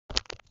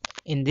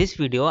In this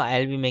video,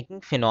 I'll be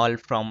making phenol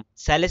from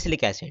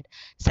salicylic acid.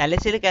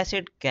 Salicylic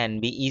acid can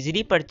be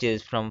easily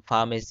purchased from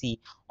pharmacy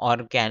or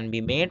can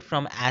be made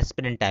from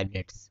aspirin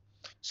tablets.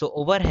 So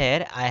over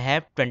here, I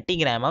have 20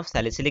 gram of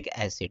salicylic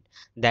acid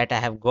that I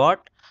have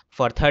got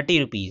for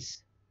 30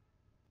 rupees.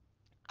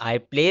 I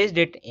placed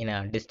it in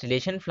a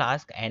distillation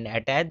flask and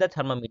attached the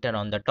thermometer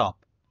on the top.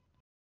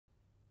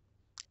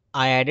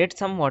 I added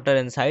some water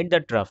inside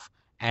the trough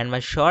and my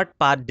short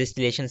path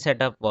distillation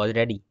setup was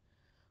ready.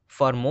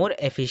 For more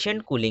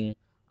efficient cooling,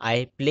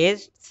 I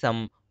placed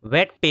some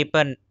wet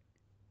paper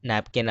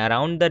napkin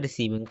around the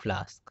receiving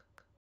flask.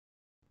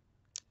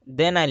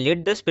 Then I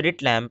lit the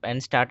spirit lamp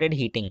and started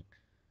heating.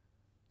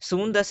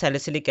 Soon the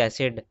salicylic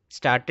acid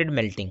started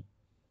melting.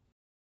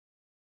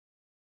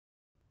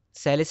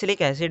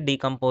 Salicylic acid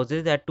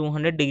decomposes at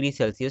 200 degrees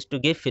Celsius to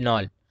give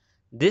phenol.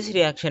 This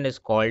reaction is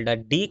called a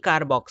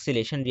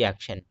decarboxylation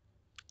reaction.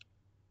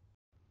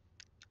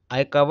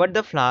 I covered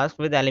the flask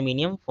with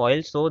aluminium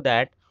foil so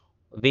that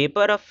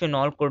vapor of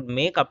phenol could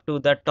make up to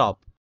the top.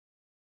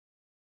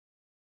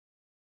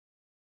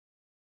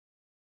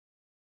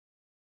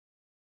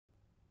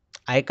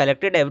 I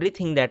collected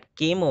everything that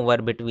came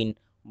over between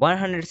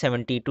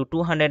 170 to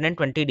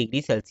 220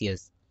 degrees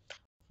Celsius.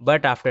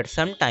 But after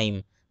some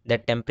time, the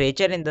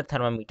temperature in the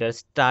thermometer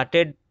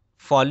started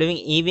falling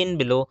even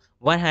below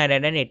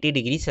 180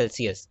 degrees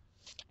Celsius,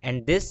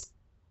 and this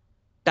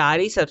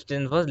tarry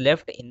substance was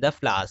left in the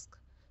flask.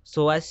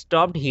 So I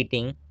stopped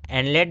heating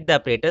and let the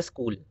apparatus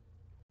cool.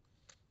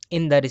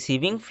 In the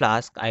receiving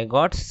flask, I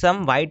got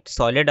some white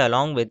solid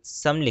along with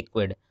some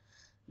liquid.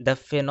 The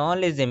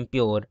phenol is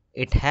impure.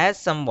 It has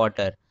some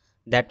water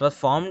that was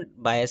formed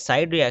by a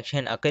side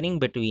reaction occurring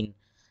between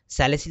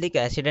salicylic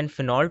acid and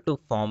phenol to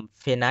form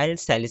phenyl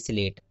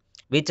salicylate,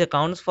 which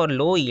accounts for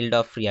low yield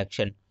of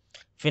reaction.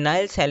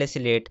 Phenyl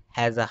salicylate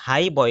has a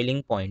high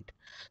boiling point,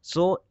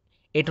 so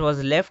it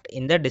was left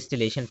in the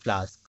distillation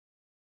flask.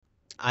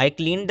 I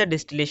cleaned the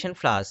distillation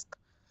flask.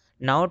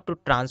 Now to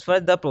transfer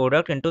the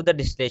product into the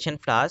distillation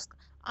flask,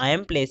 I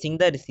am placing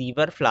the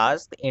receiver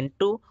flask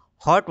into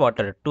hot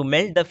water to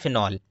melt the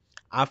phenol,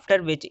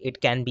 after which it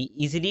can be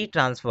easily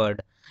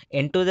transferred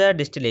into the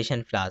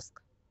distillation flask.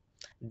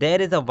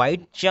 There is a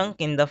white chunk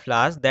in the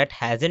flask that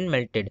hasn't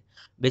melted,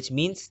 which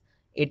means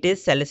it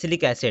is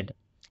salicylic acid.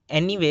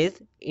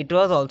 Anyways, it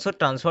was also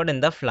transferred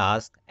in the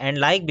flask, and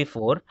like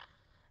before,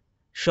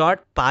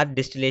 short path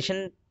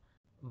distillation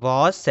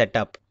was set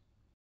up.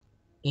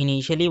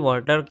 Initially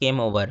water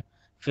came over.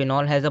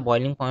 Phenol has a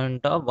boiling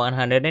point of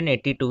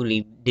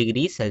 182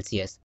 degrees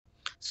Celsius.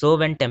 So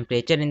when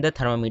temperature in the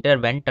thermometer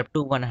went up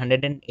to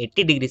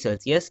 180 degrees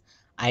Celsius,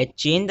 I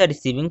changed the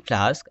receiving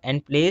flask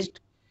and placed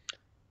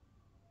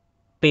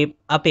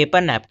a paper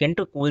napkin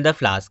to cool the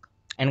flask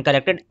and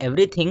collected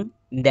everything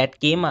that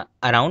came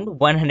around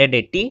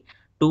 180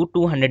 to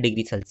 200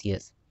 degrees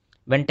Celsius.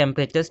 When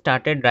temperature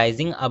started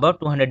rising above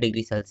 200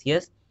 degrees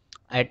Celsius,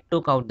 I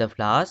took out the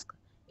flask.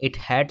 It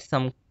had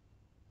some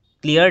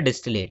clear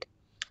distillate.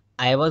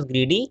 I was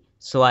greedy,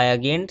 so I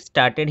again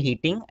started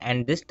heating,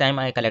 and this time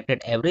I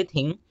collected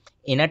everything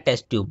in a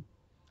test tube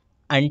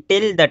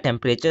until the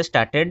temperature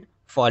started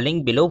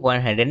falling below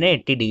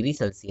 180 degrees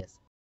Celsius.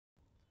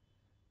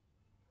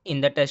 In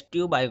the test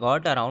tube, I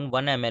got around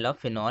 1 ml of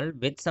phenol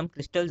with some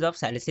crystals of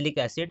salicylic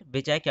acid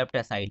which I kept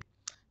aside.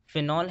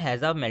 Phenol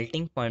has a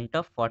melting point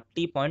of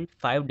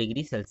 40.5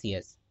 degrees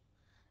Celsius.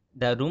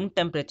 The room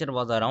temperature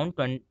was around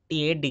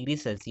 28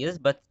 degrees Celsius,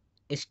 but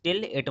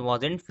still it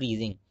wasn't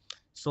freezing.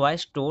 So I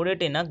stored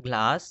it in a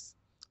glass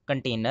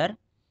container,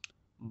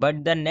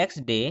 but the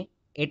next day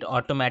it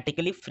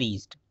automatically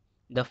freezed.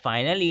 The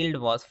final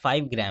yield was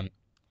 5 gram,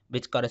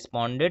 which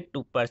corresponded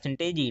to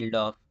percentage yield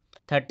of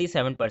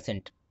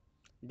 37%.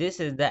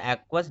 This is the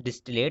aqueous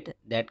distillate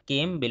that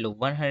came below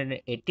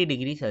 180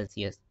 degrees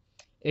Celsius.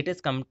 It is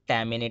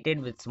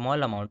contaminated with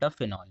small amount of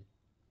phenol.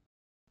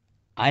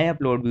 I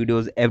upload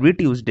videos every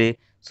Tuesday,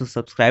 so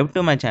subscribe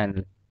to my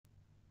channel.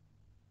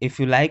 If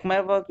you like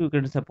my work, you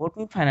can support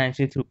me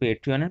financially through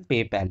Patreon and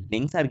PayPal.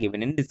 Links are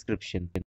given in description.